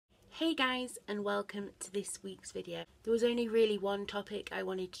Hey guys, and welcome to this week's video. There was only really one topic I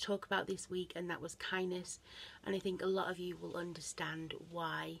wanted to talk about this week, and that was kindness, and I think a lot of you will understand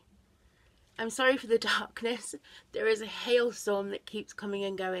why. I'm sorry for the darkness. There is a hailstorm that keeps coming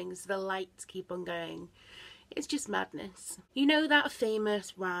and going, so the lights keep on going. It's just madness. You know that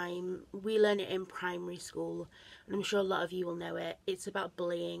famous rhyme, we learn it in primary school, and I'm sure a lot of you will know it. It's about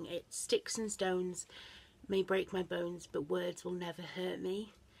bullying. It's sticks and stones may break my bones, but words will never hurt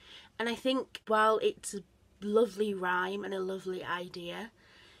me. And I think while it's a lovely rhyme and a lovely idea,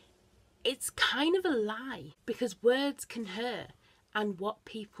 it's kind of a lie, because words can hurt and what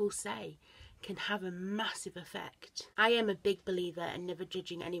people say can have a massive effect. I am a big believer in never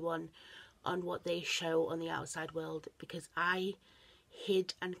judging anyone on what they show on the outside world, because I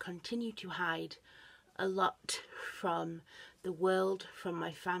hid and continue to hide a lot from the world, from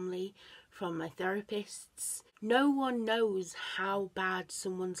my family, from my therapists. No one knows how bad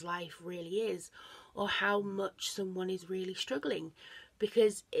someone's life really is, or how much someone is really struggling,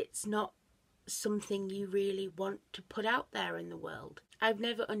 because it's not something you really want to put out there in the world. I've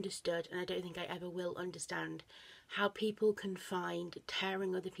never understood, and I don't think I ever will understand, how people can find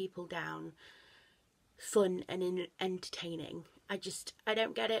tearing other people down fun and entertaining. I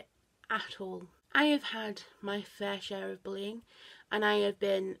don't get it at all. I have had my fair share of bullying, and I have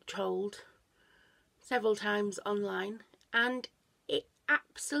been trolled several times online, and it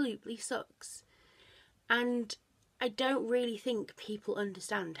absolutely sucks. And I don't really think people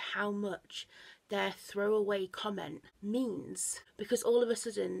understand how much their throwaway comment means, because all of a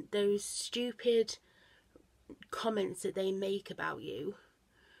sudden those stupid comments that they make about you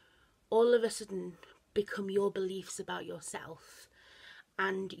all of a sudden become your beliefs about yourself,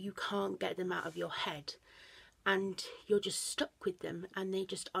 and you can't get them out of your head, and you're just stuck with them, and they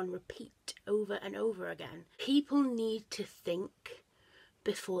just on repeat over and over again. People need to think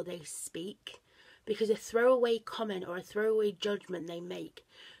before they speak, because a throwaway comment or a throwaway judgment they make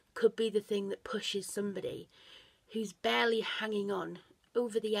could be the thing that pushes somebody who's barely hanging on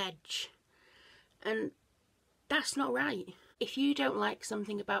over the edge, and that's not right. If you don't like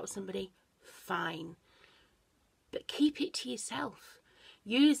something about somebody, fine, but keep it to yourself.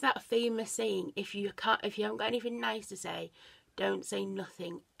 Use that famous saying, if you haven't got anything nice to say, don't say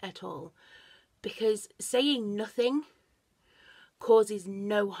nothing at all, because saying nothing causes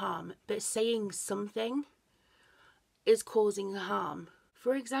no harm, but saying something is causing harm.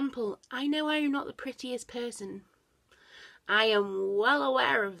 For example, I know I am not the prettiest person. I am well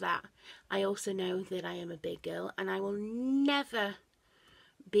aware of that. I also know that I am a big girl, and I will never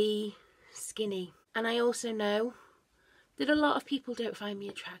be skinny. And I also know that a lot of people don't find me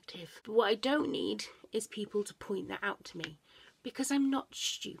attractive. But what I don't need is people to point that out to me, because I'm not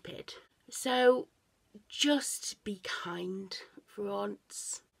stupid. So just be kind for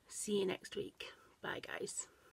once. See you next week. Bye guys.